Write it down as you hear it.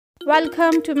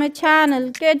Welcome to my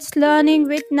channel Kids Learning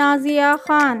with Nazia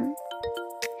Khan.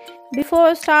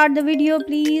 Before start the video,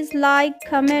 please like,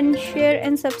 comment, share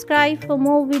and subscribe for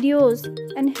more videos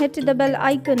and hit the bell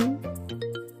icon.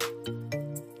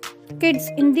 Kids,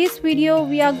 in this video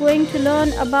we are going to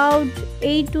learn about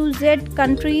A to Z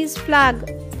countries flag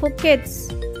for kids.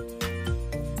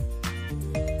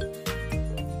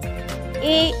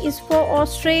 A is for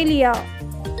Australia.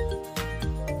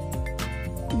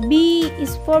 B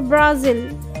is for Brazil.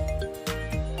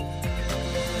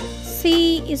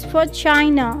 C is for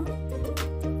China.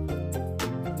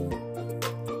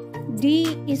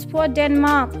 D is for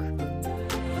Denmark.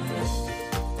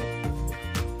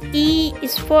 E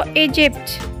is for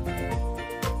Egypt.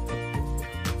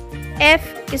 F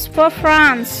is for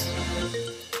France.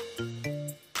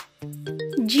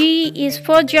 G is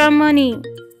for Germany.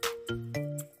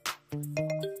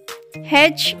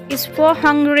 H is for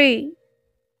Hungary.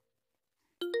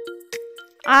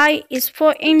 I is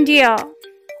for India.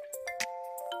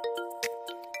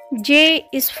 J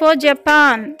is for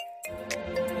Japan.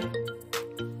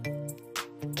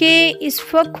 K is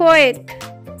for Kuwait.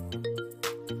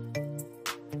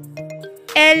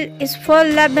 L is for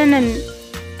Lebanon.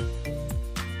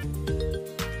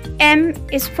 M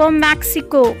is for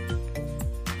Mexico.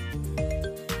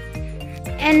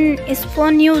 N is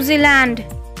for New Zealand.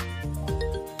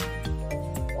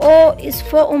 O is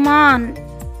for Oman.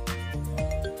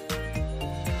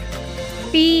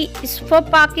 P is for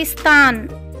Pakistan.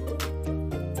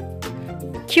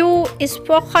 Q is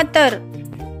for Qatar.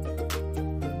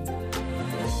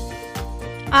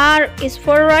 R is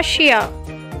for Russia.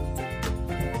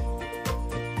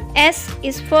 S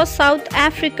is for South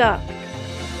Africa.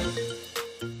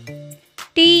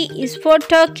 T is for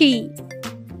Turkey.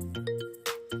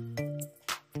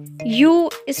 U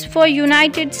is for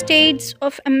United States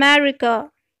of America.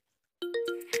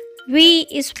 V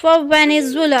is for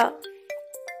Venezuela.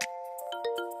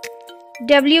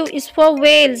 W is for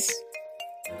Wales.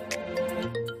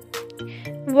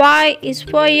 Y is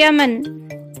for Yemen.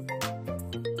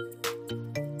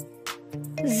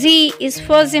 Z is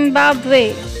for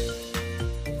Zimbabwe.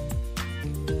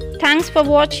 Thanks for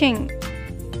watching.